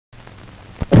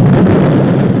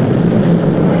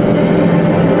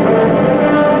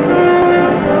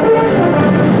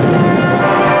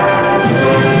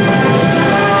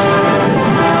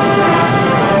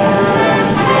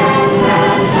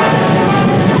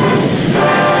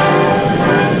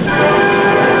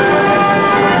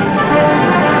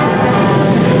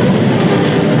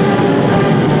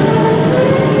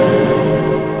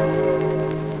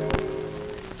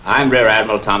I'm Rear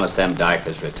Admiral Thomas M.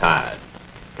 Dykers, retired.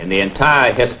 In the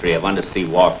entire history of undersea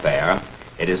warfare,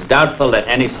 it is doubtful that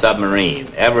any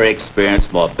submarine ever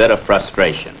experienced more bitter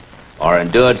frustration or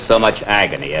endured so much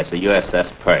agony as the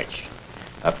USS Perch.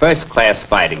 A first-class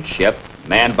fighting ship,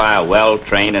 manned by a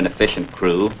well-trained and efficient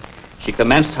crew, she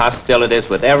commenced hostilities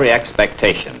with every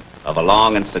expectation of a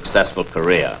long and successful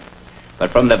career.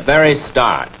 But from the very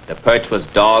start, the Perch was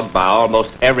dogged by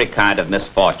almost every kind of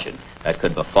misfortune that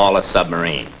could befall a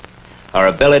submarine. Her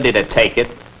ability to take it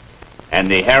and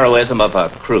the heroism of her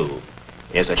crew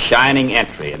is a shining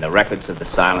entry in the records of the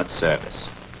silent service.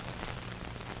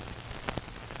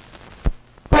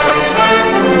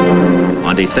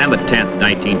 On December 10th,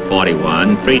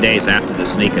 1941, 3 days after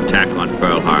the sneak attack on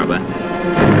Pearl Harbor,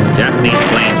 Japanese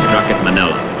planes struck at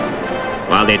Manila.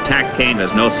 While the attack came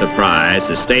as no surprise,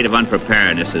 the state of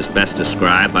unpreparedness is best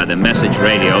described by the message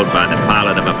radioed by the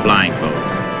pilot of a flying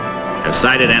boat. Have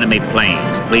sighted enemy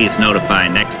planes. Please notify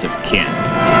next of kin.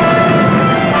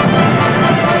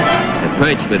 The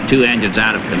Perch, with 2 engines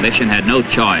out of commission, had no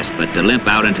choice but to limp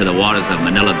out into the waters of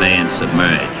Manila Bay and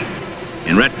submerge.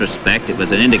 In retrospect, it was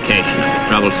an indication of the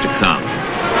troubles to come.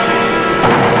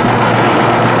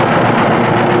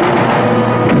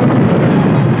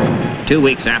 Two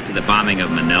weeks after the bombing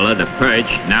of Manila, the Perch,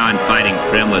 now in fighting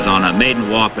trim, was on a maiden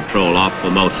war patrol off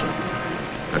Formosa.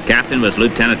 Her captain was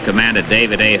Lieutenant Commander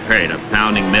David A. Hurt of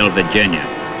Pounding Mill, Virginia.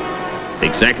 The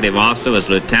executive officer was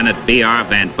Lieutenant B.R.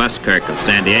 Van Buskirk of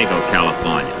San Diego,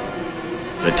 California.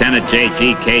 Lieutenant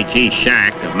J.G.K.G.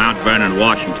 Shack of Mount Vernon,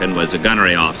 Washington, was the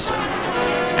gunnery officer.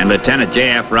 And Lieutenant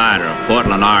J.F. Ryder of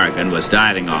Portland, Oregon, was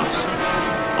diving officer.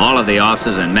 All of the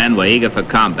officers and men were eager for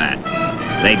combat.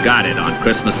 They got it on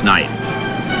Christmas night.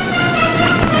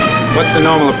 What's the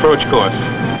normal approach course?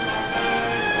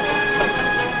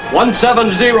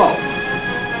 170.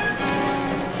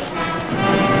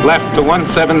 Left to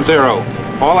 170.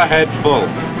 All ahead full.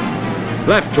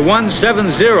 Left to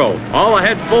 170. All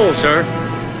ahead full, sir.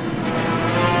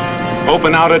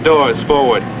 Open outer doors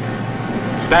forward.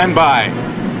 Stand by.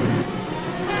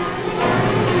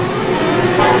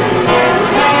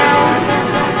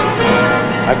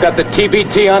 I've got the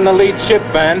TBT on the lead ship,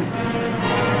 Van.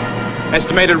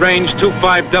 Estimated range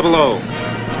 2500.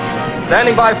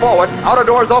 Standing by forward. Outer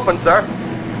doors open, sir.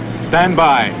 Stand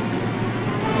by.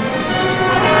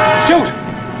 Shoot!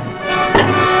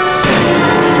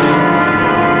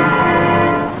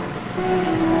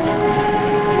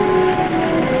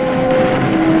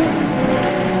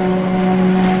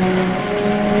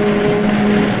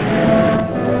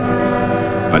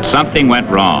 But something went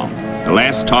wrong. The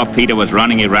last torpedo was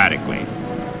running erratically.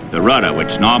 The rudder,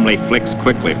 which normally flicks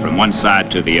quickly from one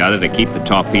side to the other to keep the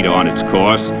torpedo on its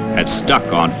course, had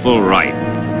stuck on full right.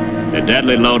 The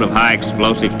deadly load of high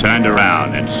explosive turned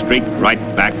around and streaked right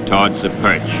back towards the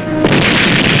Perch.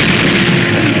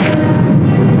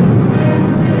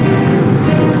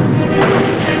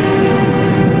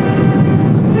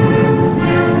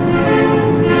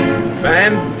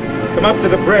 Van, come up to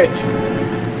the bridge.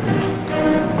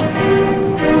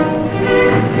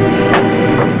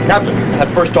 Captain,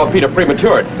 that first torpedo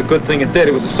prematured. It's a good thing it did.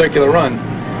 It was a circular run.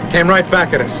 Came right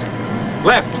back at us.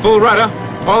 Left, full rudder.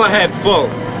 All ahead, full.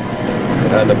 If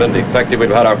it hadn't have been defective, we'd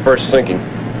have had our first sinking.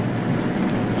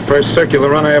 It's the first circular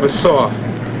run I ever saw.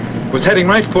 It was heading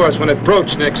right for us when it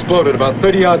broached and exploded about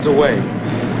 30 yards away.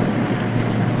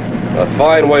 A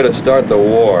fine way to start the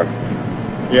war.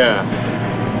 Yeah.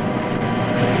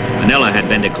 Manila had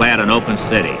been declared an open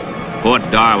city. Port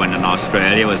Darwin in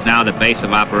Australia was now the base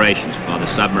of operations for the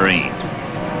submarines.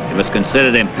 It was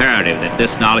considered imperative that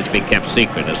this knowledge be kept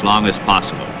secret as long as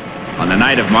possible. On the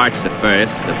night of March the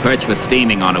 1st, the Perch was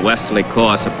steaming on a westerly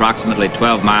course approximately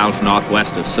 12 miles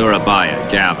northwest of Surabaya,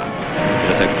 Java. It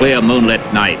was a clear moonlit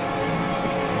night.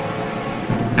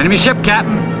 Enemy ship,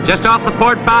 Captain. Just off the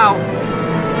port bow.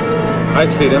 I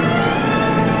see them.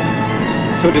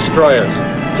 2 destroyers.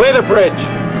 Clear the bridge.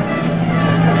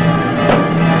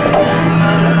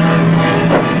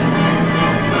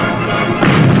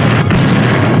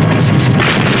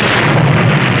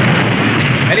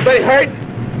 Anybody hurt?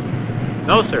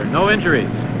 No, sir. No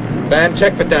injuries. Van,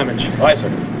 check for damage. Aye, sir.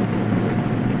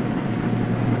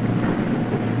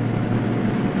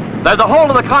 There's a hole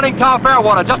in the conning tower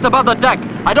fairwater just above the deck.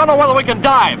 I don't know whether we can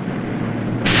dive.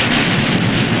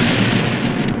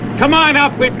 Come on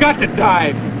up. We've got to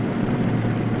dive.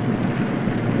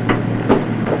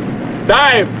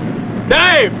 Dive!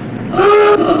 Dive!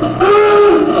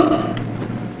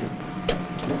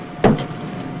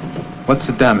 What's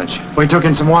the damage? We took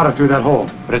in some water through that hole,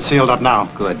 but it's sealed up now.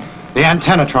 Good. The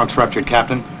antenna trunk's ruptured,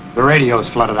 Captain. The radio's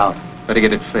flooded out. Better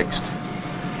get it fixed.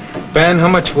 Van, how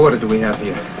much water do we have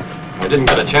here? I didn't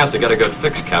get a chance to get a good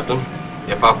fix, Captain.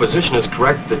 If our position is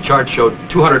correct, the chart showed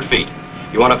 200 feet.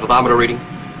 You want a thermometer reading?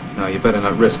 No, you better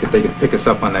not risk it. They can pick us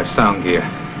up on their sound gear.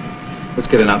 Let's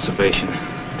get an observation.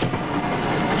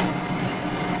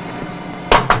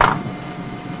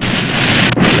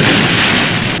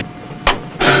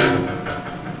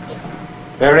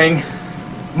 Bearing.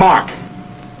 Mark.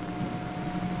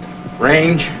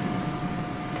 Range.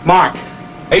 Mark.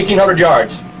 1,800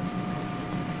 yards.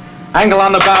 Angle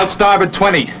on the bow, starboard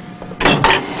 20.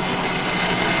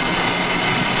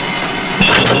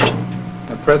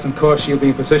 At present course, you'll be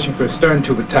in position for a stern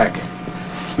tube attack.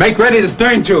 Make ready the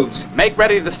stern tubes. Make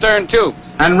ready the stern tubes.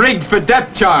 And rigged for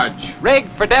depth charge.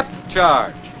 Rigged for depth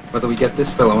charge. Whether we get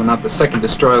this fellow or not, the second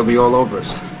destroyer will be all over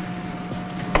us.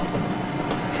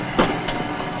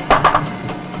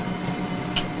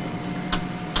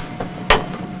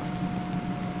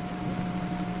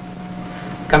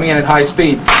 Coming in at high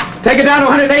speed. Take it down to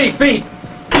 180 feet.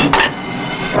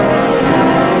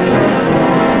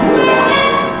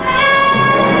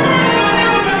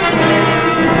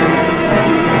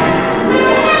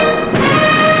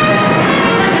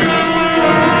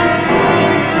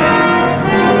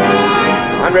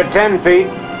 $110 feet.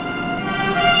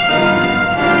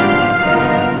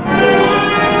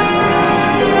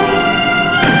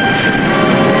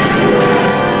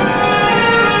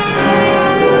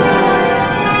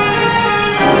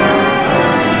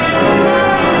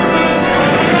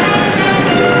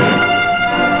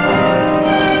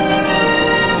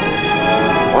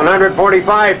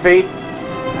 $145 feet.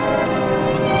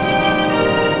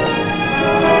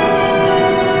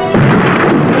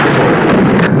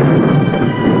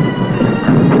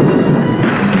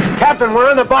 Captain, we're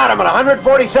on the bottom at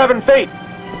 147 feet.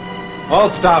 All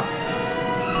stop.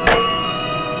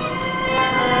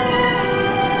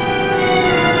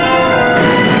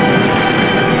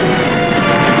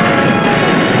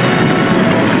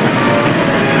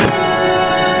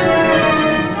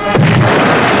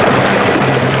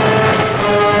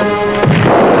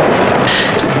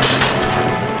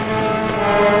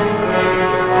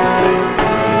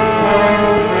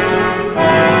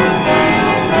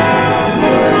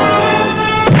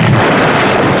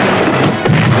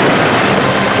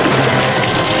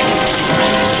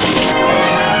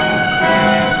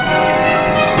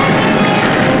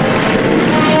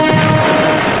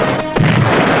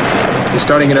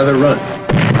 Starting another run.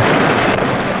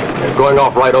 They're going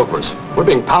off right over us. We're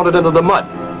being pounded into the mud.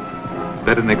 It's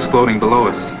better than exploding below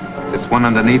us. Just one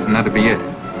underneath and that'll be it.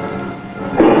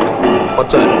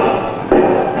 What's that?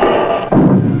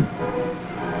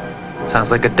 Sounds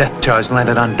like a depth charge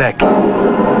landed on deck.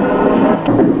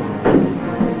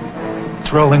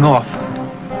 It's rolling off.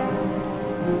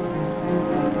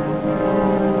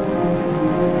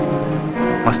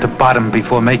 Must have bottomed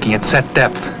before making its set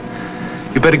depth.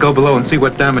 You better go below and see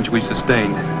what damage we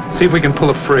sustained. See if we can pull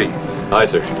it free. Aye,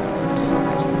 sir.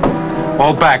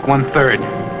 All back, 1/3.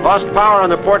 Lost power on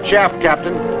the port shaft,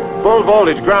 Captain. Full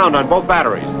voltage ground on both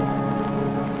batteries.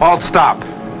 All stop.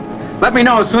 Let me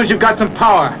know as soon as you've got some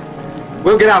power.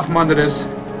 We'll get out from under this.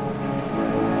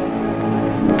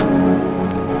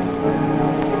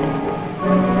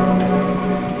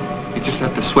 You just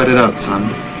have to sweat it out, son.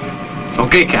 It's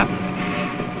okay, Captain.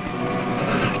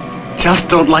 Just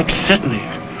don't like sitting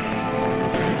here.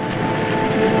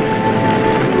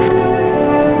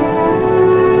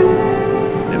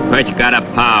 The Perch got up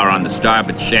power on the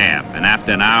starboard shaft, and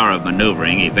after an hour of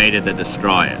maneuvering, evaded the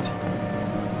destroyers.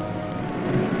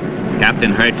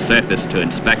 Captain Hurt surfaced to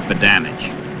inspect for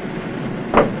damage.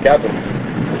 Captain,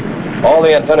 all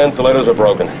the antenna insulators are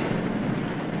broken.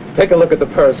 Take a look at the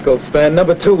periscope span.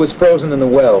 Number 2 was frozen in the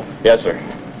well. Yes, sir.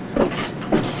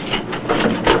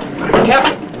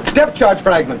 Captain, depth charge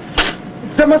fragments.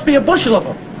 There must be a bushel of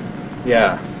them.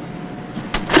 Yeah.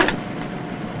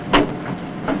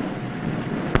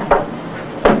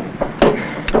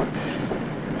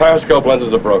 Periscope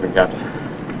lenses are broken, Captain.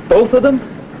 Both of them?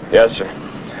 Yes, sir.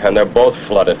 And they're both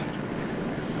flooded.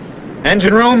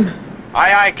 Engine room?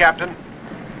 Aye, aye, Captain.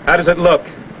 How does it look?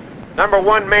 Number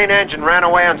 1 main engine ran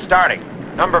away on starting.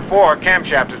 Number 4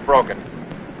 camshaft is broken.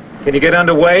 Can you get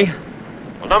underway?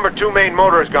 Well, number 2 main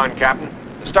motor is gone, Captain.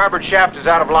 The starboard shaft is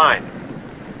out of line.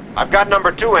 I've got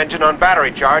number 2 engine on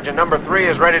battery charge, and number 3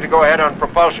 is ready to go ahead on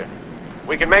propulsion.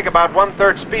 We can make about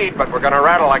 1/3 speed, but we're gonna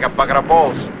rattle like a bucket of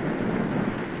bowls.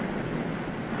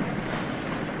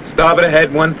 Starboard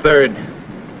ahead, 1/3.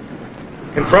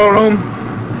 Control room?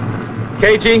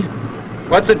 KG,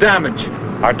 what's the damage?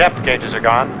 Our depth gauges are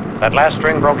gone. That last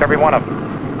string broke every one of them.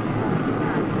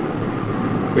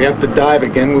 If we have to dive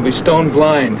again, we'll be stone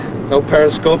blind. No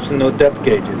periscopes and no depth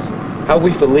gauges. How are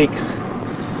we for leaks?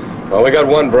 Well, we got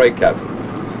one break, Captain.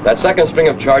 That second string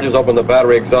of charges opened the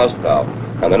battery exhaust valve,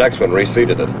 and the next one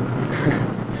reseated it.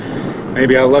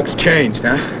 Maybe our luck's changed,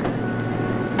 huh?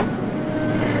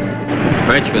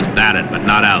 Perch was battered, but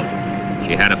not out.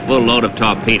 She had a full load of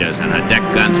torpedoes, and her deck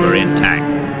guns were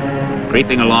intact.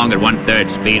 Creeping along at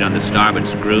 1/3 speed on the starboard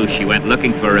screw, she went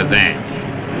looking for revenge.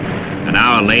 An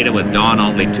hour later, with dawn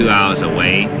only 2 hours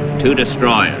away, 2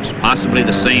 destroyers, possibly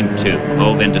the same 2,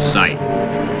 hove into sight.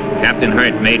 Captain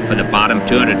Hurt made for the bottom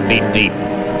 200 feet deep.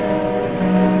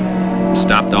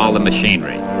 Stopped all the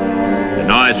machinery. The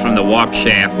noise from the warp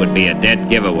shaft would be a dead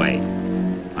giveaway.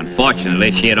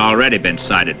 Unfortunately, she had already been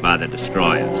sighted by the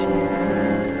destroyers.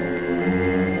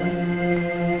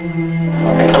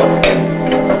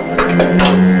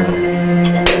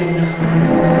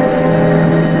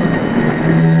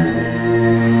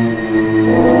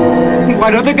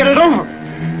 Why don't they get it over?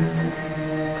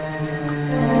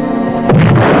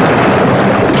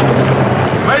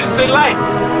 Emergency lights!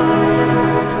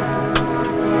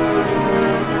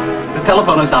 The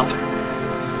telephone is out.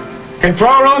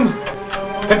 Control room?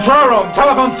 Control room,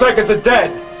 telephone circuits are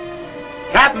dead.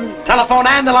 Captain, telephone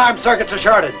and alarm circuits are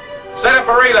shorted. Set up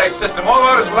a relay system. All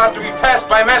orders will have to be passed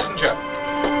by messenger.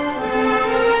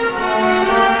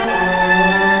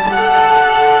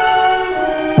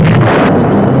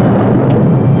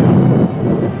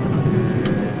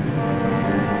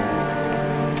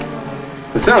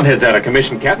 The sound head's out of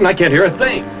commission, Captain. I can't hear a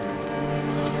thing.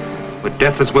 We're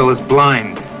deaf as well as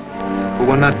blind. But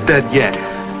we're not dead yet.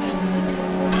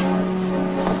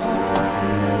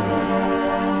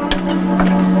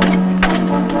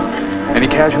 Any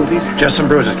casualties? Just some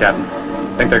bruises, Captain.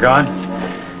 Think they're gone?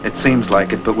 It seems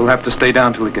like it, but we'll have to stay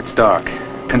down till it gets dark.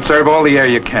 Conserve all the air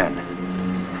you can.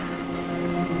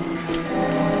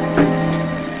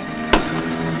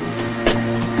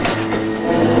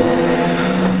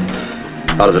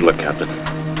 How does it look, Captain?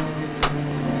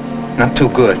 Not too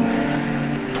good.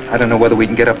 I don't know whether we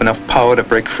can get up enough power to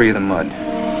break free of the mud.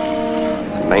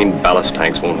 The main ballast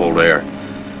tanks won't hold air.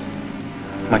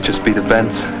 Might just be the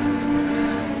vents.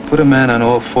 Put a man on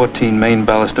all 14 main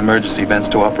ballast emergency vents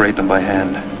to operate them by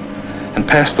hand. And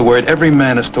pass the word, every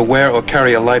man is to wear or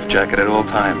carry a life jacket at all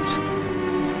times.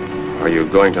 Are you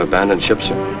going to abandon ship,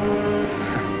 sir?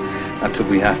 Not till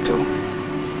we have to.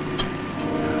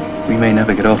 We may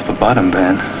never get off the bottom,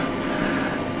 Van.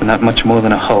 We're not much more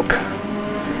than a hulk.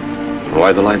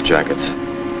 Why the life jackets?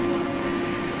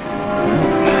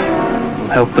 We'll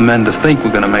help the men to think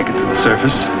we're going to make it to the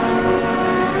surface.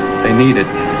 They need it.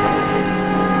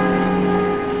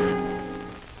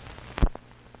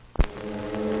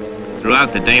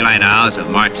 Throughout the daylight hours of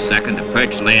March 2nd, the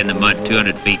Perch lay in the mud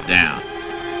 200 feet down.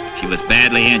 She was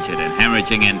badly injured and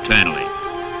hemorrhaging internally.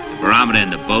 The barometer in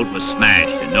the boat was smashed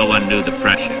and no one knew the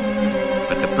pressure.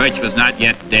 But the Perch was not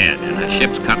yet dead and her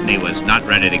ship's company was not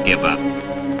ready to give up.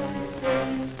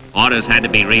 Orders had to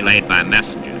be relayed by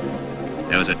messenger.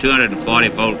 There was a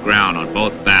 240-volt ground on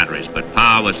both batteries, but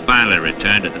power was finally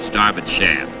returned to the starboard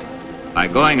shaft. By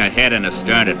going ahead and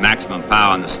astern at maximum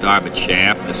power on the starboard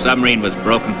shaft, the submarine was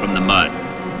broken from the mud.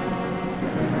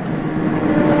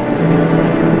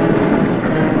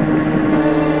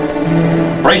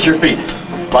 Brace your feet.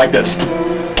 Like this.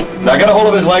 Now get a hold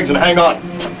of his legs and hang on.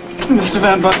 Mr.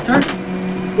 Van Busker,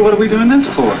 what are we doing this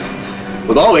for?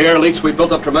 With all the air leaks, we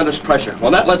built up tremendous pressure.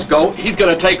 When that lets go, he's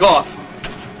going to take off.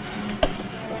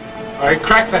 All right,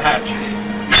 crack the hatch.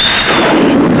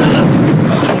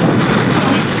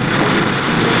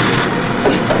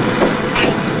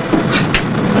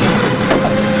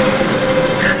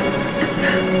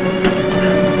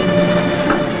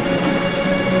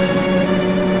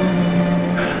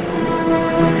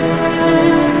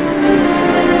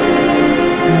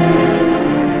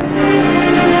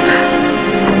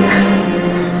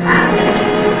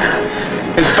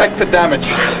 Inspect for damage.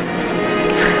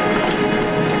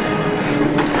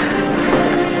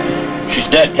 She's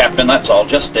dead, Captain, that's all,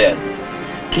 just dead.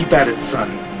 Keep at it, son.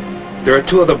 There are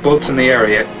 2 other boats in the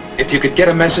area. If you could get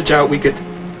a message out, we could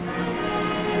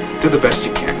do the best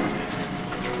you can.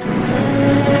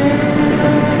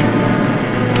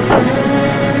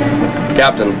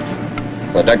 Captain,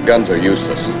 the deck guns are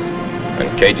useless.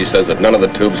 And Cagey says that none of the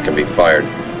tubes can be fired.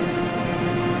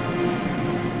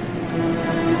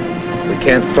 We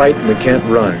can't fight and we can't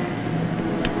run.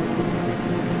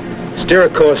 Steer a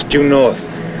course due north.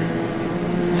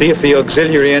 See if the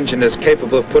auxiliary engine is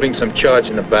capable of putting some charge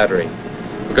in the battery.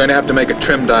 We're going to have to make a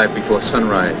trim dive before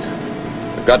sunrise.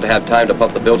 We've got to have time to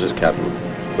pump the bilges, Captain.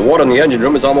 The water in the engine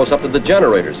room is almost up to the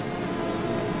generators.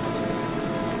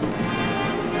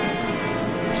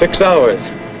 6 hours.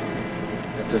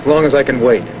 That's as long as I can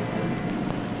wait.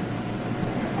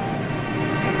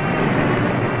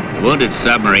 The wounded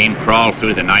submarine crawled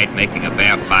through the night, making a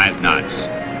bare 5 knots.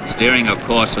 Steering, of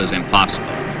course, was impossible.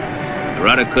 The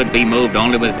rudder could be moved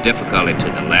only with difficulty to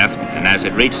the left, and as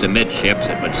it reached the midships,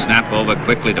 it would snap over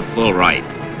quickly to full right.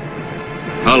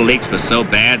 Hull leaks were so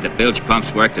bad that bilge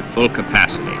pumps worked at full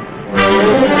capacity.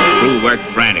 The crew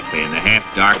worked frantically in the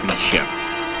half-darkened ship.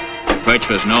 The Perch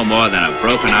was no more than a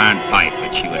broken iron pipe,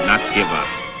 but she would not give up.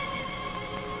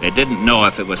 They didn't know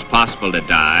if it was possible to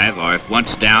dive, or if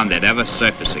once down they'd ever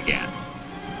surface again.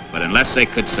 But unless they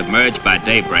could submerge by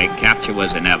daybreak, capture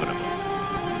was inevitable.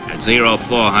 At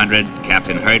 0400,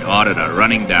 Captain Hurt ordered a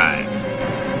running dive.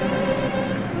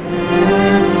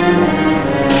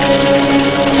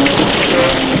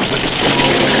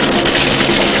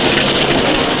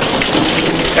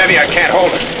 Heavy, I can't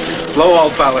hold it. Blow all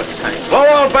ballast tanks. Blow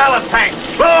all ballast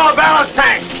tanks! Blow all ballast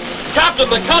tanks! Captain,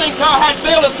 the conning tower hatch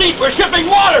failed to seat. We're shipping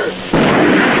water!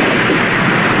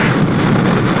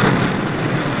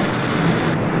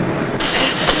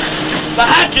 The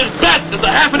hatch is bent. There's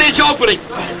a half-an-inch opening.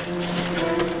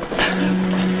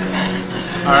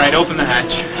 All right, open the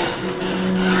hatch.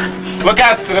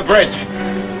 Lookouts to the bridge.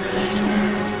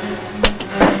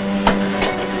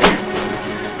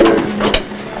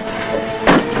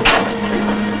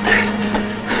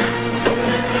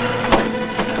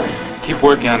 Keep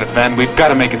working on it, Ben. We've got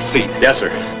to make it seat. Yes, sir.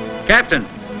 Captain,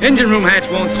 engine room hatch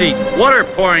won't seat. Water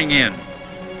pouring in.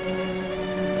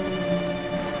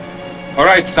 All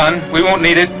right, son. We won't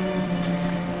need it.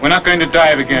 We're not going to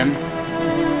dive again.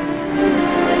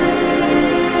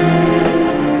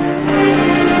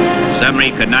 The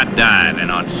submarine could not dive, and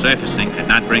on surfacing could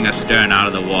not bring her stern out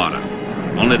of the water.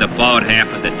 Only the forward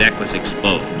half of the deck was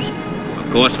exposed. Her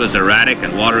course was erratic,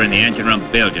 and water in the engine room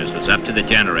bilges was up to the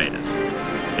generators.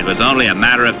 It was only a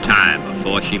matter of time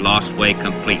before she lost way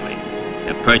completely.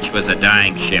 The Perch was a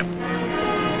dying ship.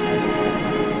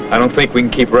 I don't think we can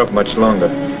keep her up much longer.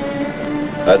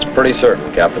 That's pretty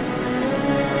certain, Captain.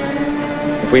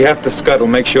 If we have to scuttle,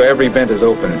 make sure every vent is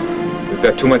open. We've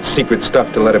got too much secret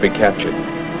stuff to let her be captured.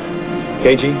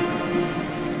 KG,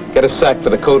 get a sack for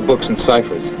the code books and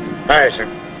ciphers. Aye, sir.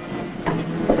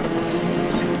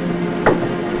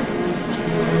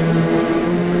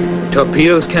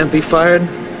 Torpedoes can't be fired.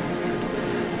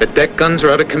 The deck guns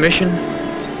are out of commission.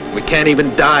 We can't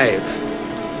even dive.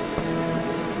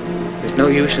 There's no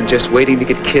use in just waiting to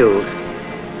get killed.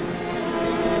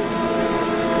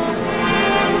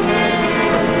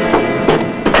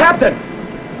 Captain!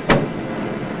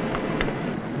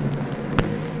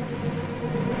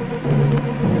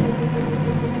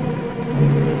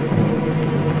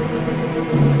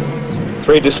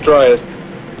 Three destroyers.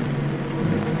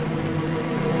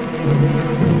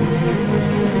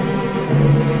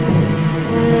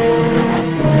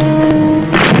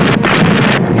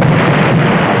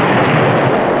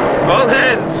 All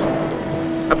hands,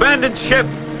 abandon ship.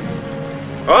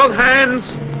 All hands,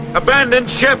 abandon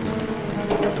ship.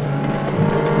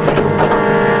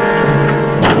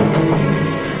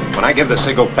 When I give the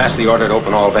signal, pass the order to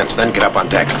open all vents, then get up on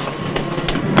deck.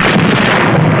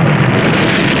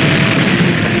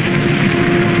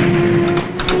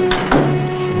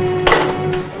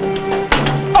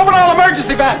 Open all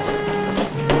emergency vents!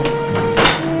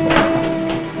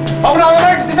 Open all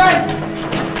emergency vents!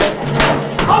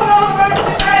 Open all emergency vents! Open all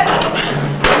emergency vents!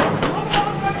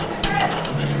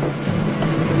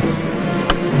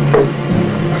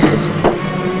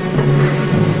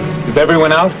 Is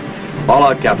everyone out? All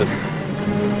out, Captain.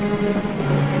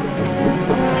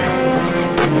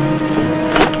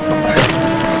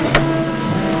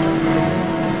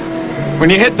 When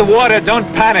you hit the water, don't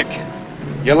panic.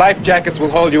 Your life jackets will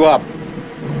hold you up.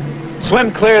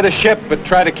 Swim clear of the ship, but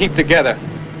try to keep together.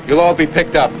 You'll all be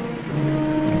picked up.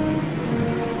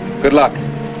 Good luck.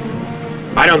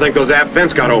 I don't think those aft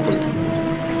vents got opened.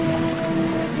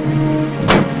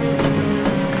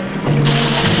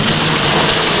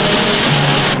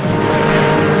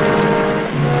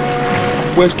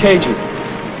 Where's KG?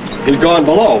 He's gone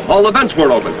below. All the vents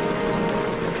were open.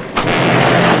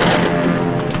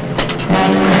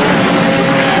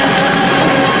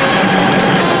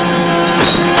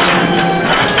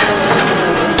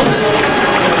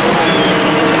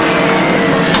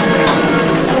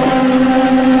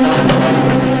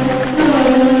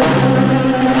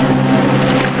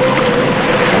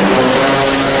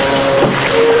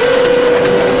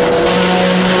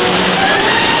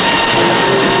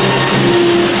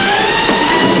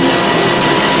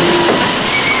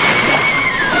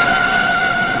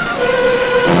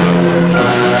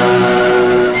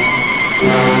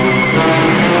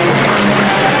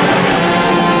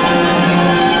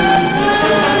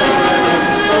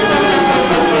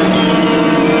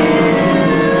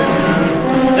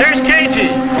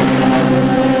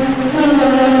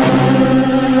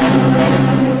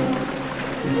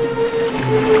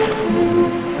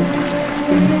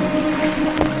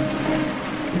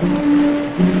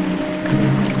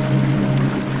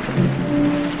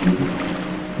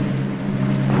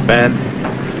 Ben,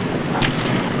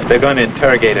 they're going to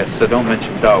interrogate us, so don't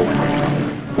mention Darwin.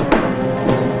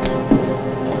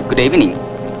 Good evening.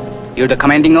 You're the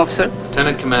commanding officer?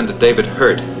 Lieutenant Commander David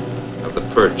Hurt of the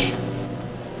Perch.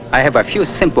 I have a few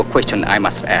simple questions I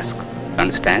must ask.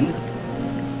 Understand?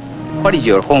 What is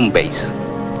your home base?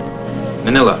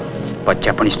 Manila. But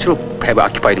Japanese troops have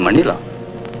occupied Manila.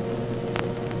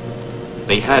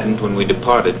 They hadn't when we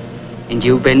departed. And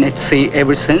you've been at sea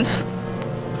ever since?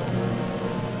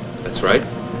 That's right.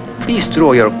 Please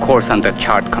draw your course on the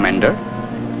chart, Commander.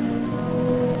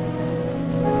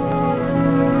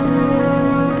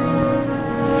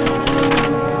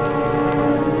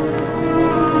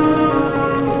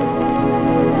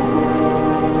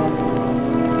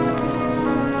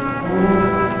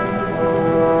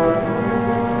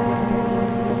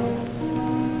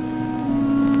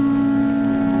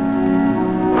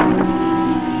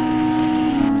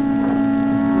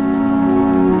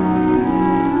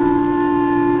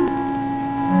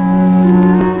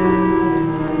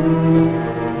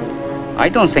 I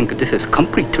don't think this is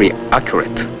completely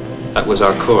accurate. That was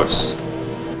our course.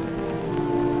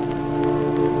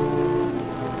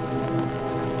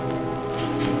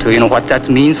 Do you know what that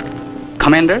means,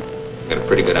 Commander? Got a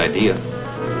pretty good idea.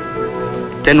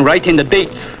 Then write in the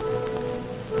dates.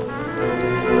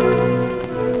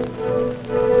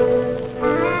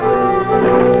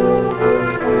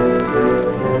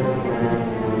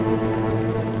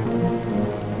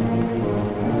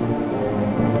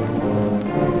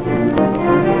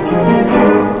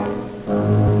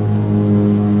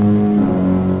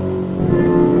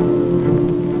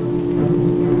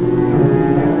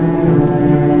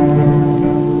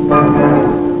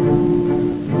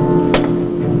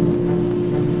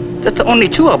 Only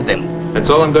two of them. That's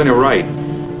all I'm going to write.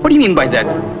 What do you mean by that?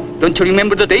 Don't you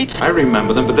remember the dates? I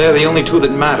remember them, but they're the only two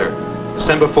that matter.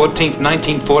 December 14th,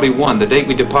 1941, the date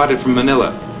we departed from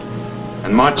Manila.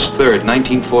 And March 3rd,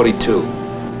 1942.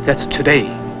 That's today.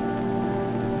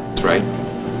 That's right.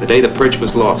 The day the Perch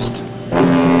was lost.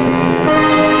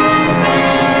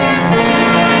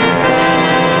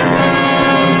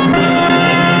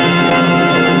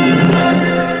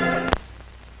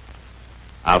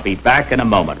 I'll be back in a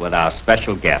moment with our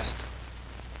special guest.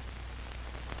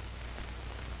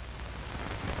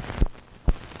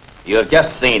 You have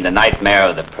just seen the nightmare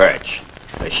of the Perch,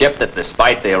 a ship that,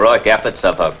 despite the heroic efforts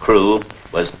of her crew,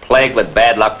 was plagued with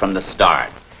bad luck from the start.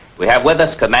 We have with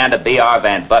us Commander B.R.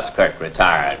 Van Buskirk,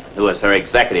 retired, who is her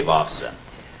executive officer.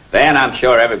 Van, I'm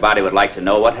sure everybody would like to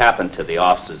know what happened to the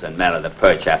officers and men of the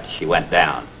Perch after she went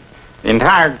down. The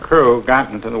entire crew got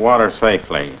into the water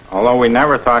safely, although we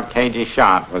never thought Cage's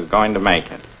shot was going to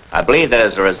make it. I believe that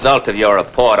as a result of your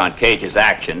report on Cage's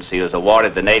actions, he was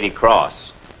awarded the Navy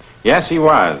Cross. Yes, he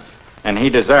was, and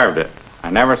he deserved it. I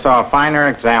never saw a finer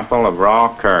example of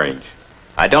raw courage.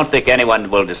 I don't think anyone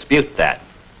will dispute that,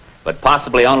 but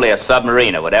possibly only a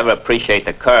submariner would ever appreciate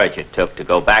the courage it took to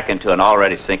go back into an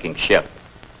already sinking ship.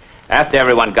 After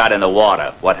everyone got in the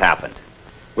water, what happened?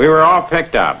 We were all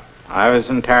picked up. I was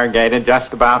interrogated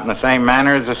just about in the same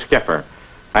manner as the skipper.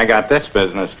 I got this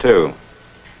business, too.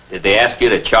 Did they ask you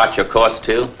to chart your course,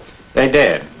 too? They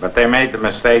did, but they made the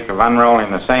mistake of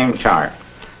unrolling the same chart.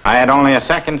 I had only a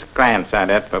second's glance at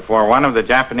it before one of the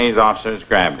Japanese officers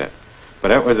grabbed it.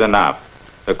 But it was enough.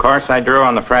 The course I drew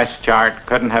on the fresh chart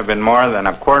couldn't have been more than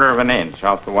a quarter of an inch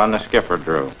off the one the skipper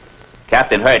drew.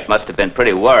 Captain Hurt must have been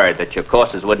pretty worried that your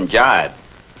courses wouldn't jibe.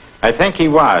 I think he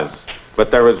was. But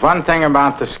there was one thing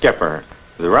about the skipper.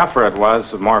 The rougher it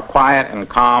was, the more quiet and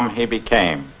calm he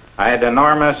became. I had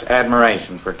enormous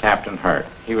admiration for Captain Hurt.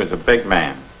 He was a big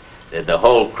man. Did the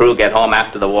whole crew get home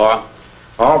after the war?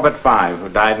 All but 5 who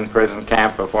died in prison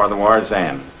camp before the war's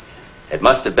end. It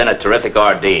must have been a terrific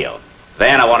ordeal.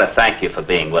 Van, I want to thank you for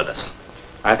being with us.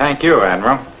 I thank you,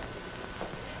 Admiral.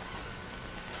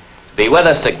 Be with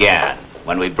us again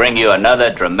when we bring you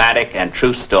another dramatic and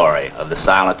true story of the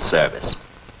silent service.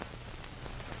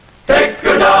 Take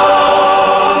her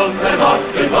down and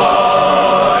lock in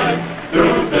line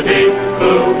through the deep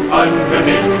blue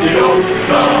underneath the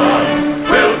ocean.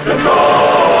 We'll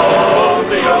control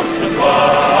the ocean's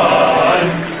wide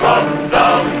from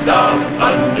down, down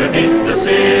underneath the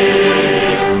sea.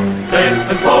 Safe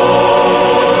and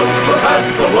close, we'll pass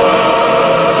the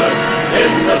word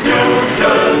in the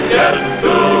future's yet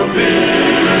to be.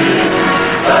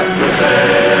 That we're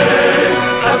safe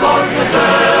as long as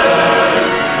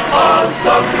there's a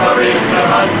submarine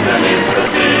underneath the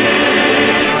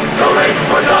sea. So wait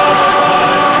for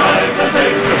dive and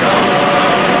take her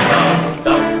down.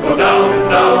 Down, go down,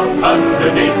 down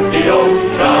underneath the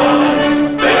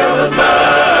ocean. Fearless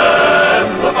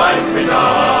men will find me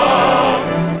now.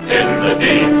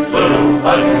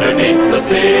 meet the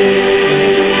sea.